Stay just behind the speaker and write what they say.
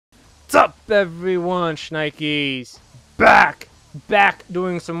What's up, everyone? Shnikes back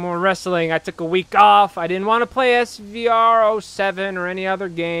doing some more wrestling. I took a week off. I didn't want to play SVR07 or any other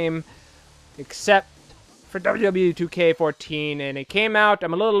game except for WWE2k14, and it came out.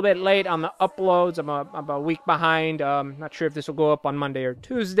 I'm a little bit late on the uploads. I'm about a week behind. Not sure if this will go up on Monday or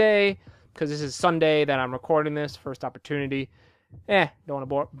Tuesday because this is Sunday that I'm recording this. First opportunity. Don't want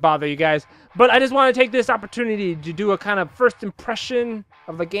to bother you guys, but I just want to take this opportunity to do a kind of first impression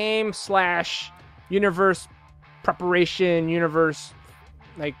of the game / universe preparation, universe,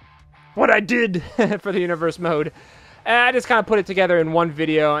 like what I did for the universe mode. And I just kind of put it together in one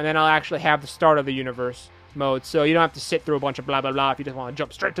video, and then I'll actually have the start of the universe mode, so you don't have to sit through a bunch of blah blah blah if you just want to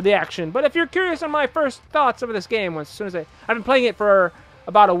jump straight to the action. But if you're curious on my first thoughts of this game, as soon as I've been playing it for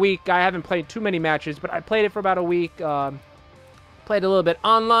about a week. I haven't played too many matches, but I played it for about a week. Played a little bit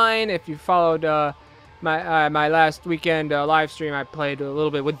online. If you followed my last weekend live stream, I played a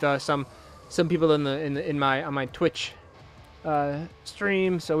little bit with some people on my Twitch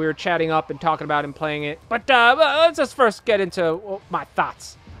stream. So we were chatting up and talking about and playing it. But let's just first get into my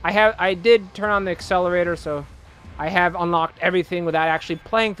thoughts. I did turn on the accelerator, so I have unlocked everything without actually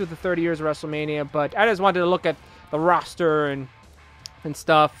playing through the 30 years of WrestleMania. But I just wanted to look at the roster and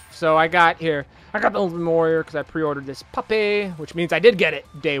stuff. So I got the Ultimate Warrior because I pre-ordered this puppy, which means I did get it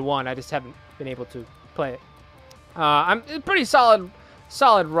day one. I just haven't been able to play it. I'm a pretty solid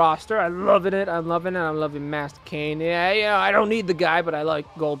roster. I'm loving it. I'm loving Master Kane. Yeah, I don't need the guy, but I like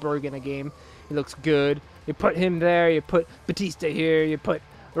Goldberg in a game. He looks good. You put him there. You put Batista here. You put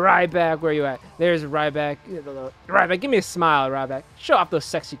Ryback. Where you at? There's Ryback. Ryback, give me a smile, Ryback. Show off those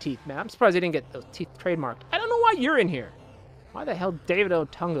sexy teeth, man. I'm surprised he didn't get those teeth trademarked. I don't know why you're in here. Why the hell David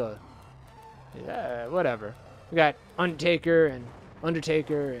Otunga? Yeah, whatever. We got Undertaker and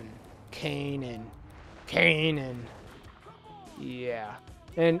Kane and yeah.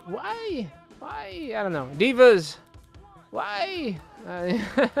 And why? I don't know. Divas. Why?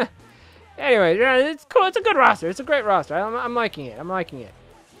 Anyway, yeah, it's cool. It's a good roster. It's a great roster. I'm liking it.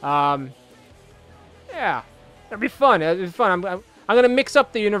 Yeah, it'll be fun. I'm gonna mix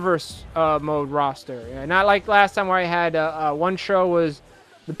up the universe mode roster. Yeah, not like last time where I had one show was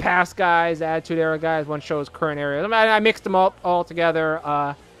the past guys, Attitude Era guys. One show was current era. I mixed them all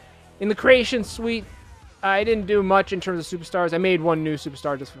together. In the creation suite, I didn't do much in terms of superstars. I made one new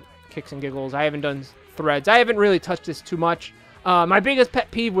superstar just for kicks and giggles. I haven't done threads. I haven't really touched this too much. My biggest pet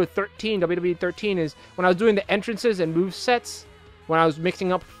peeve with WWE 13 is when I was doing the entrances and move sets, when I was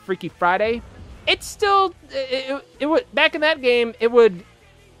mixing up Freaky Friday, it still, it would, back in that game, it would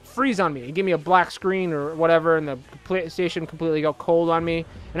freeze on me. It'd give me a black screen or whatever, and the PlayStation completely go cold on me,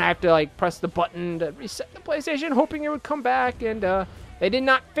 and I have to like press the button to reset the PlayStation, hoping it would come back, and they did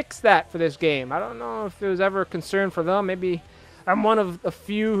not fix that for this game. I don't know if it was ever a concern for them. Maybe I'm one of a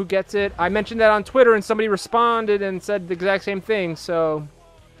few who gets it. I mentioned that on Twitter, and somebody responded and said the exact same thing. So,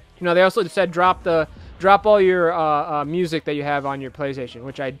 you know, they also said drop all your music that you have on your PlayStation,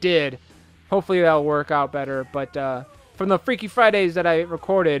 which I did. Hopefully that'll work out better. But from the Freaky Fridays that I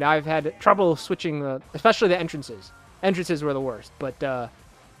recorded, I've had trouble switching especially the entrances. Entrances were the worst. But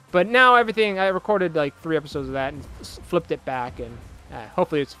now everything, I recorded like 3 episodes of that and flipped it back, and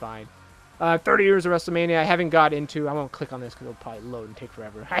hopefully it's fine. 30 years of WrestleMania, I haven't got into. I won't click on this because it'll probably load and take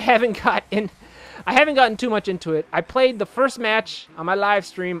forever. I haven't gotten too much into it. I played the first match on my live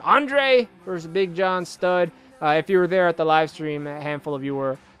stream, Andre versus Big John Studd. If you were there at the live stream, a handful of you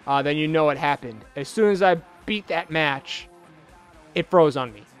were, then you know what happened. As soon as I beat that match, it froze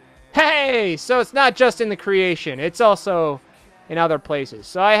on me. Hey, so it's not just in the creation; it's also in other places.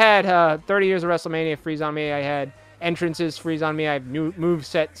 So I had 30 years of WrestleMania freeze on me. I had entrances freeze on me. I have new move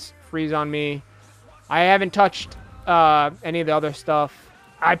sets freeze on me. I haven't touched any of the other stuff.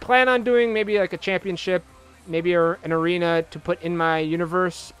 I plan on doing maybe like a championship, maybe an arena to put in my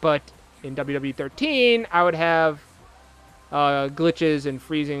universe, but in WWE 13 I would have glitches and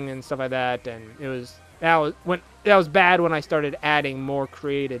freezing and stuff like that, and that was bad when I started adding more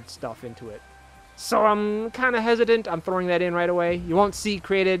created stuff into it. So I'm kind of hesitant. I'm throwing that in right away. You won't see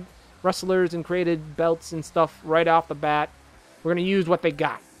created wrestlers and created belts and stuff right off the bat. We're gonna use what they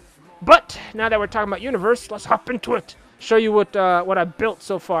got. But now that we're talking about universe, let's hop into it. Show you what I built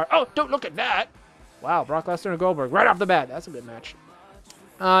so far. Oh, don't look at that! Wow, Brock Lesnar and Goldberg right off the bat. That's a good match.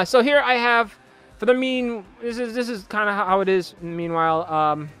 So here I have for the this is kind of how it is. Meanwhile,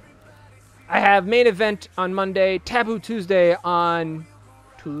 I have main event on Monday, Taboo Tuesday on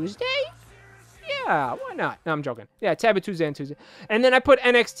Tuesday. Yeah, why not? No, I'm joking. Yeah, Taboo Tuesday and Tuesday, and then I put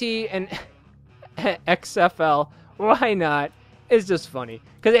NXT and XFL. Why not? It's just funny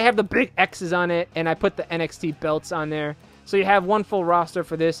because they have the big X's on it, and I put the NXT belts on there. So you have one full roster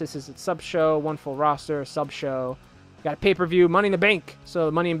for this. This is a sub show, one full roster, sub show. Got a pay-per-view, Money in the Bank. So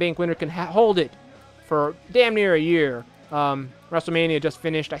the Money in the Bank winner can hold it for damn near a year. WrestleMania just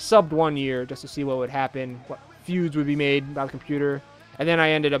finished. I subbed 1 year just to see what would happen, what feuds would be made by the computer. And then I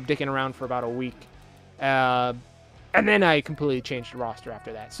ended up dicking around for about a week. And then I completely changed the roster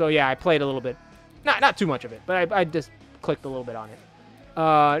after that. So yeah, I played a little bit. Not too much of it, but I just clicked a little bit on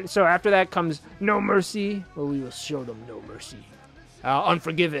it. So after that comes No Mercy. Well, we will show them no mercy.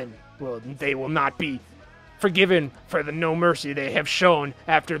 Unforgiven. Well, they will not be forgiven for the no mercy they have shown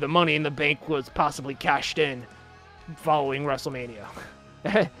after the Money in the Bank was possibly cashed in following WrestleMania.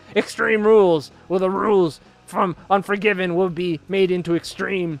 Extreme Rules. Well, the rules from Unforgiven will be made into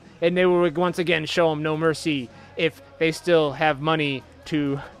Extreme, and they will once again show them no mercy if they still have money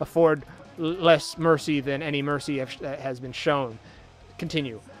to afford less mercy than any mercy that has been shown.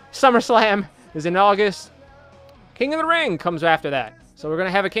 Continue. SummerSlam is in August. King of the Ring comes after that. So we're going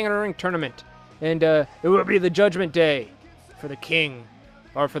to have a King of the Ring tournament. And it will be the Judgment Day for the king,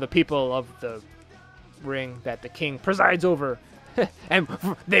 or for the people of the ring that the king presides over. And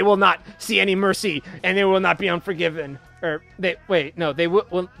they will not see any mercy, and they will not be unforgiven. Or, they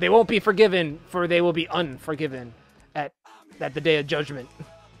won't be forgiven, for they will be unforgiven at the Day of Judgment.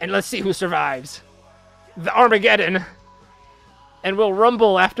 And let's see who survives. The Armageddon. And we'll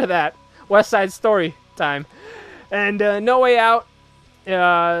rumble after that. West Side Story time. And No Way Out.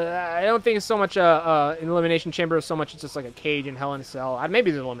 I don't think it's so much an Elimination Chamber so much it's just like a cage in Hell in a Cell.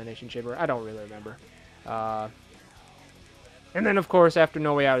 Maybe the Elimination Chamber. I don't really remember. And then, of course, after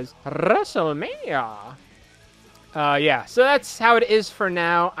No Way Out is WrestleMania. Yeah, so that's how it is for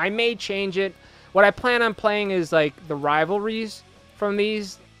now. I may change it. What I plan on playing is, like, the rivalries from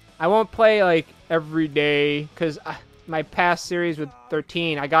these. I won't play, like, every day, because my past series with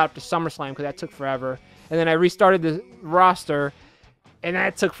 13, I got up to SummerSlam because that took forever. And then I restarted the roster, and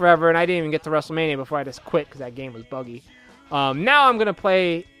that took forever, and I didn't even get to WrestleMania before I just quit because that game was buggy. Now I'm going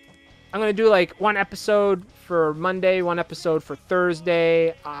to do like one episode for Monday, one episode for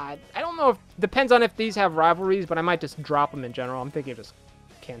Thursday. I don't know depends on if these have rivalries, but I might just drop them in general. I'm thinking of just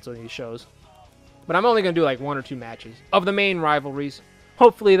canceling these shows. But I'm only going to do like 1 or 2 matches of the main rivalries.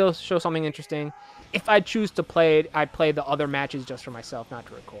 Hopefully they'll show something interesting. If I choose to play it, I play the other matches just for myself, not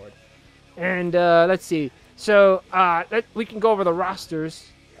to record. And let's see. So, we can go over the rosters.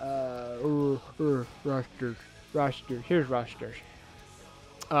 Rosters. Here's rosters.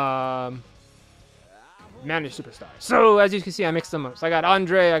 Managed Superstars. So, as you can see, I mixed them up. So, I got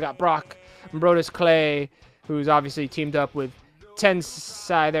Andre, I got Brock, Brodus Clay, who's obviously teamed up with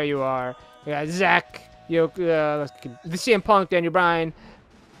Tensai. There you are. We got Zach, the CM Punk, Daniel Bryan,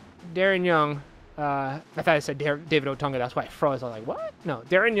 Darren Young. I thought I said David Otunga. That's why I froze. I was like, what? No,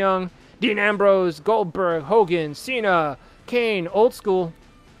 Darren Young, Dean Ambrose, Goldberg, Hogan, Cena, Kane, Old School,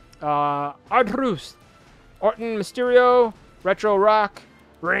 R-Truth, Orton, Mysterio, Retro Rock,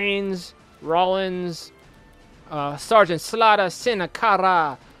 Reigns, Rollins, Sergeant Slaughter, Sin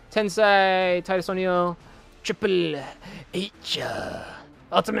Cara, Tensai, Titus O'Neil, Triple H,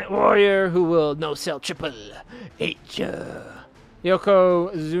 Ultimate Warrior, who will no-sell Triple H,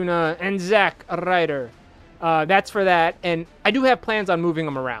 Yokozuna, and Zack Ryder. That's for that, and I do have plans on moving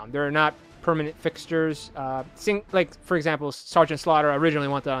them around. They're not permanent fixtures. Like, for example, Sergeant Slaughter I originally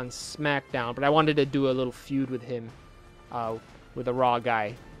wanted on SmackDown, but I wanted to do a little feud with him, with a Raw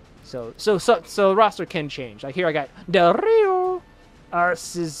guy. So the roster can change. Like here I got Del Rio,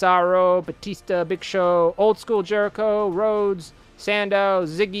 Cesaro, Batista, Big Show, Old School Jericho, Rhodes, Sandow,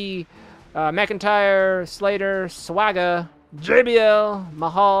 Ziggy, McIntyre, Slater, Swagger, JBL,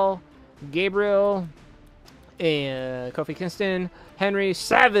 Mahal, Gabriel, Kofi Kingston, Henry,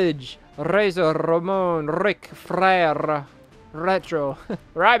 Savage, Razor, Ramon, Rick Flair, Retro,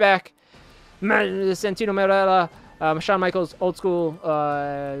 Ryback, Santino Marella, Shawn Michaels, Old School,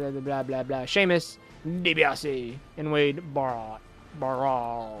 blah, blah, blah, Sheamus, DiBiase, and Wade Barrett.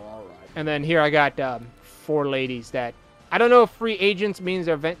 And then here I got 4 ladies that, I don't know if free agents means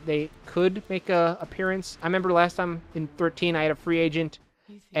they could make a appearance. I remember last time in 13 I had a free agent,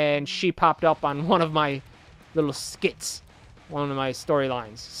 and she popped up on one of my little skits, one of my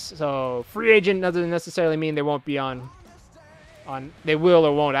storylines. So free agent doesn't necessarily mean they won't be on they will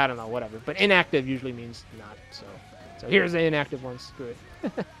or won't, I don't know, whatever. But inactive usually means not. So here's the inactive ones. Screw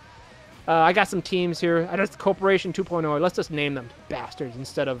it. I got some teams here. I just Corporation 2.0. Let's just name them bastards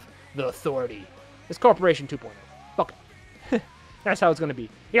instead of the Authority. It's Corporation 2.0. Fuck it. That's how it's going to be.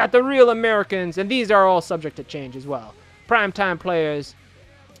 You got the Real Americans, and these are all subject to change as well. Primetime players.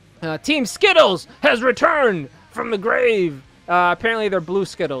 Team Skittles has returned from the grave. Apparently they're blue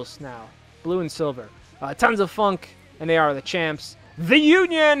Skittles now. Blue and silver. Tons of Funk and they are the champs. The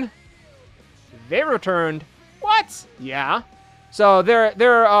Union! They returned. What? Yeah. So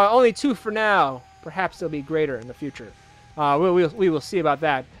there are only 2 for now. Perhaps they'll be greater in the future. We will see about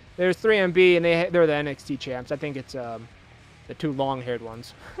that. There's 3MB, and they're the NXT champs. I think it's the 2 long-haired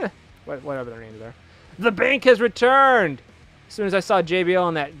ones. Whatever their names are. The Bank has returned! As soon as I saw JBL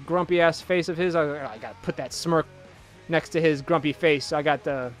on that grumpy-ass face of his, I got to put that smirk next to his grumpy face. So I got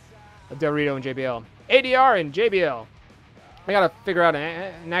the Dorito and JBL. ADR and JBL. I got to figure out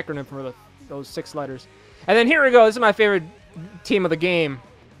an acronym for those 6 letters. And then here we go. This is my favorite team of the game.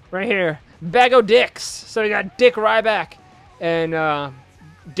 Right here. Bag o' Dicks. So you got Dick Ryback and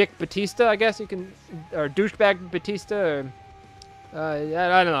Dick Batista, I guess you can, or Douchebag Batista, or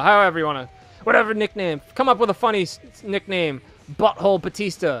I don't know, however you want to, whatever nickname. Come up with a funny nickname. Butthole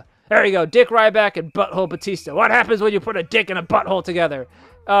Batista. There you go, Dick Ryback and Butthole Batista. What happens when you put a dick and a butthole together?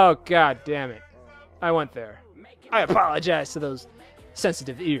 Oh, god damn it. I went there. I apologize to those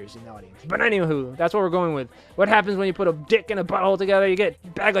sensitive ears in the audience. But anywho, that's what we're going with. What happens when you put a dick and a butthole together? You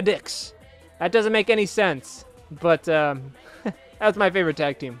get Bag o' Dicks. That doesn't make any sense. But, that's my favorite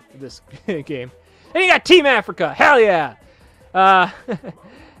tag team of this game. And you got Team Africa. Hell yeah.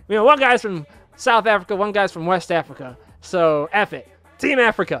 You know, one guy's from South Africa, one guy's from West Africa. So, F it. Team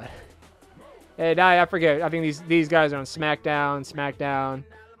Africa. And I forget. I think these guys are on SmackDown, SmackDown,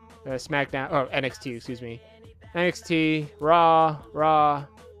 or NXT, excuse me. NXT, Raw,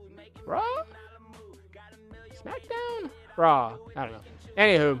 SmackDown, Raw. I don't know.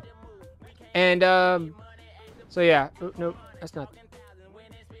 Anywho, and so yeah. Nope, that's not.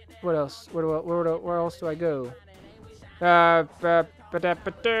 What else? Where else do I go?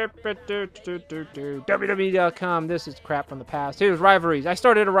 WWE2k14. This is crap from the past. Here's rivalries. I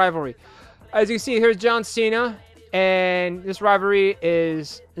started a rivalry. As you see, here's John Cena, and this rivalry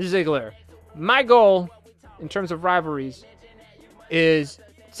is Ziggler. My goal, in terms of rivalries, is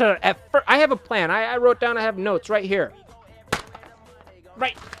so at first I have a plan. I wrote down. I have notes right here.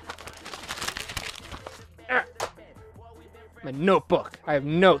 Right. My notebook. I have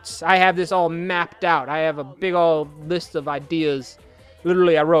notes. I have this all mapped out. I have a big old list of ideas.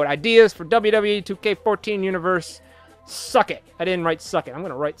 Literally, I wrote ideas for WWE 2k14 universe. Suck it. I didn't write suck it. I'm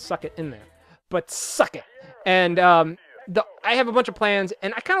gonna write suck it in there. But suck it. And I have a bunch of plans,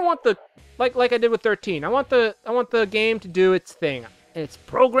 and I kind of want the like I did with 13. I want the game to do its thing. It's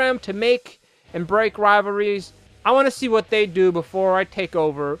programmed to make and break rivalries. I want to see what they do before I take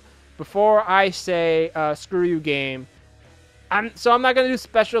over. Before I say screw you, game. So I'm not going to do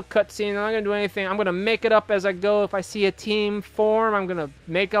special cutscenes. I'm not going to do anything. I'm going to make it up as I go. If I see a team form, I'm going to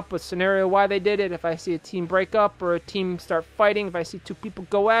make up a scenario why they did it. If I see a team break up or a team start fighting, if I see 2 people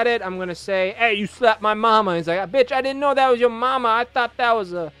go at it, I'm going to say, hey, you slapped my mama. He's like, bitch, I didn't know that was your mama. I thought that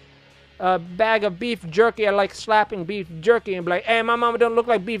was a bag of beef jerky. I like slapping beef jerky. And be like, hey, my mama don't look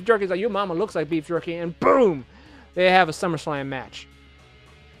like beef jerky. He's like, your mama looks like beef jerky. And boom, they have a SummerSlam match.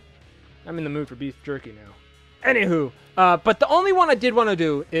 I'm in the mood for beef jerky now. Anywho, but the only one I did want to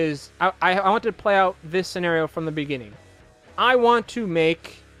do is I wanted to play out this scenario from the beginning. I want to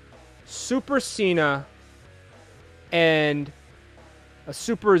make Super Cena and a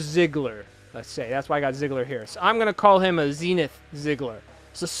Super Ziggler, let's say. That's why I got Ziggler here. So I'm going to call him a Zenith Ziggler.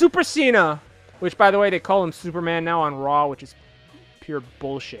 So Super Cena, which by the way, they call him Superman now on Raw, which is pure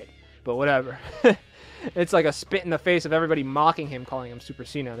bullshit. But whatever. It's like a spit in the face of everybody mocking him, calling him Super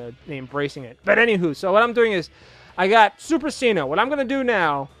Cena. They're embracing it. But anywho, so what I'm doing is, I got Super Cena. What I'm going to do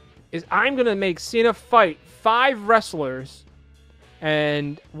now is I'm going to make Cena fight 5 wrestlers,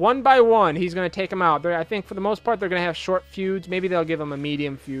 and one by one, he's going to take them out. I think for the most part, they're going to have short feuds. Maybe they'll give him a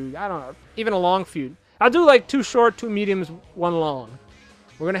medium feud. I don't know. Even a long feud. I'll do like 2 short, 2 mediums, 1 long.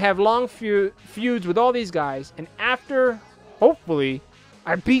 We're going to have long feuds with all these guys, and after, hopefully,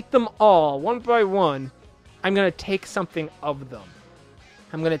 I beat them all, one by one. I'm going to take something of them.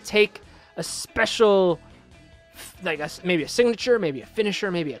 I'm going to take a special, like maybe a signature, maybe a finisher,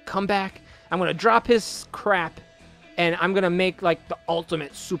 maybe a comeback. I'm going to drop his crap, and I'm going to make like the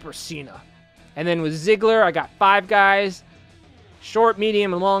ultimate Super Cena. And then with Ziggler, I got 5 guys, short,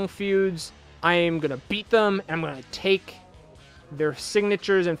 medium, and long feuds. I am going to beat them, and I'm going to take their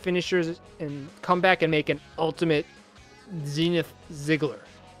signatures and finishers and come back and make an ultimate Zenith Ziggler.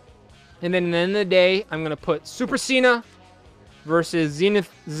 And then at the end of the day, I'm going to put Super Cena versus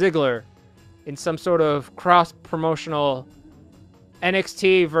Zenith Ziggler in some sort of cross-promotional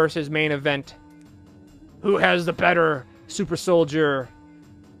NXT versus main event. Who has the better super soldier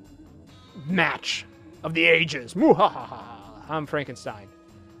match of the ages? Muhahaha. I'm Frankenstein.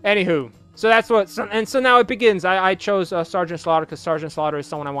 Anywho, so that's what, and so now it begins. I chose Sergeant Slaughter because Sergeant Slaughter is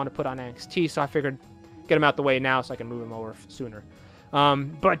someone I want to put on NXT, so I figured get him out the way now so I can move him over sooner.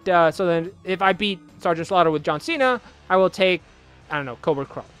 So then if I beat Sergeant Slaughter with John Cena, I will take, I don't know, Cobra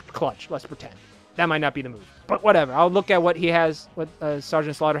Clutch. Let's pretend. That might not be the move. But whatever. I'll look at what he has, what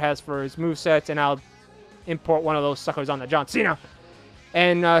Sergeant Slaughter has for his movesets, and I'll import one of those suckers on the John Cena.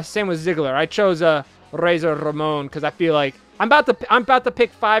 And same with Ziggler. I chose Razor Ramon because I feel like I'm about to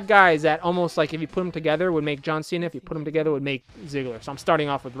pick 5 guys that almost like if you put them together would make John Cena. If you put them together would make Ziggler. So I'm starting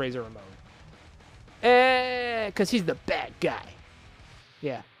off with Razor Ramon. Because he's the bad guy.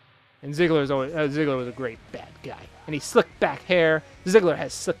 Yeah. And Ziggler was a great bad guy. And he's slick back hair. Ziggler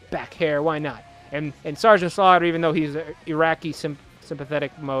has slick back hair. Why not? And Sergeant Slaughter, even though he's Iraqi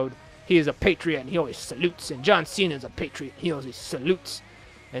sympathetic mode, he is a patriot and he always salutes. And John Cena is a patriot. He always salutes.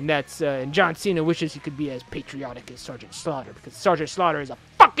 And that's and John Cena wishes he could be as patriotic as Sergeant Slaughter because Sergeant Slaughter is a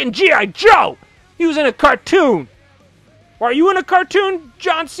fucking G.I. Joe. He was in a cartoon. Or are you in a cartoon,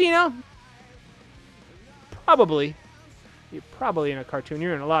 John Cena? Probably. You're probably in a cartoon.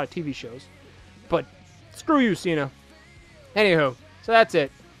 You're in a lot of TV shows. But screw you, Cena. Anywho, so that's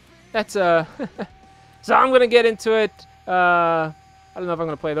it. That's so I'm gonna get into it. I don't know if I'm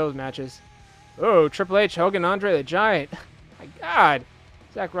gonna play those matches. Oh, Triple H, Hogan, Andre the Giant. My God.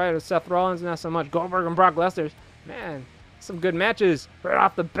 Zack Ryder, Seth Rollins, not so much. Goldberg and Brock Lesnar. Man, some good matches right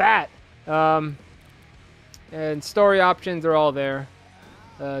off the bat. And story options are all there.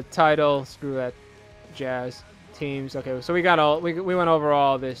 Title, screw that jazz. Teams. Okay, so we got all we went over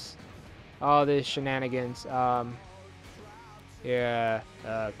all this shenanigans. Current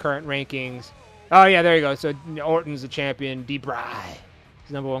rankings. Oh yeah, there you go. So Orton's the champion. D-Bry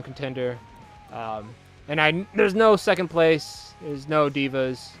is #1 contender. And there's no second place. There's no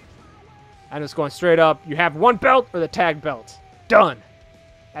divas. I'm just going straight up. You have 1 belt or the tag belt. Done.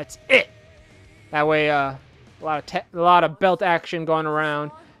 That's it. That way, a lot of belt action going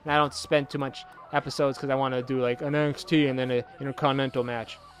around, and I don't spend too much episodes because I want to do like an NXT and then an Intercontinental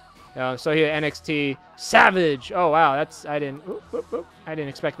match. So here, NXT Savage. Oh wow, I didn't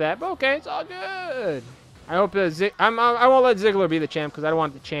expect that, but okay, it's all good. I hope I won't let Ziggler be the champ because I don't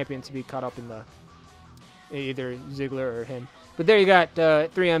want the champion to be caught up in the either Ziggler or him. But there you got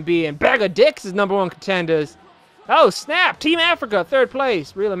 3MB and Bag of Dicks is #1 contenders. Oh snap! Team Africa, 3rd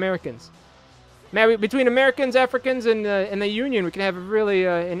place. Real Americans. Man, between Americans, Africans, and the Union, we can have a really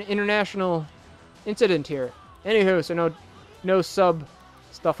an international incident here. Anywho, so no sub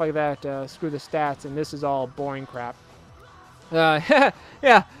stuff like that. Screw the stats, and this is all boring crap. Yeah,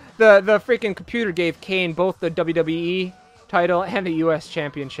 the freaking computer gave Kane both the WWE title and the U.S.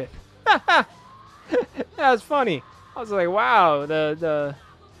 Championship. That was funny. I was like, wow, the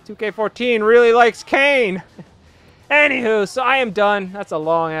 2k14 really likes Kane. Anywho, so I am done. That's a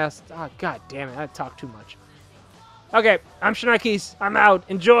long ass. Oh, god damn it, I talked too much. Okay, I'm Shnikes. I'm out.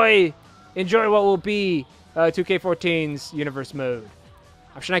 Enjoy what will be 2k14's universe mode.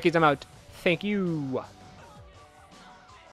 I'm Shnikes. I'm out. Thank you.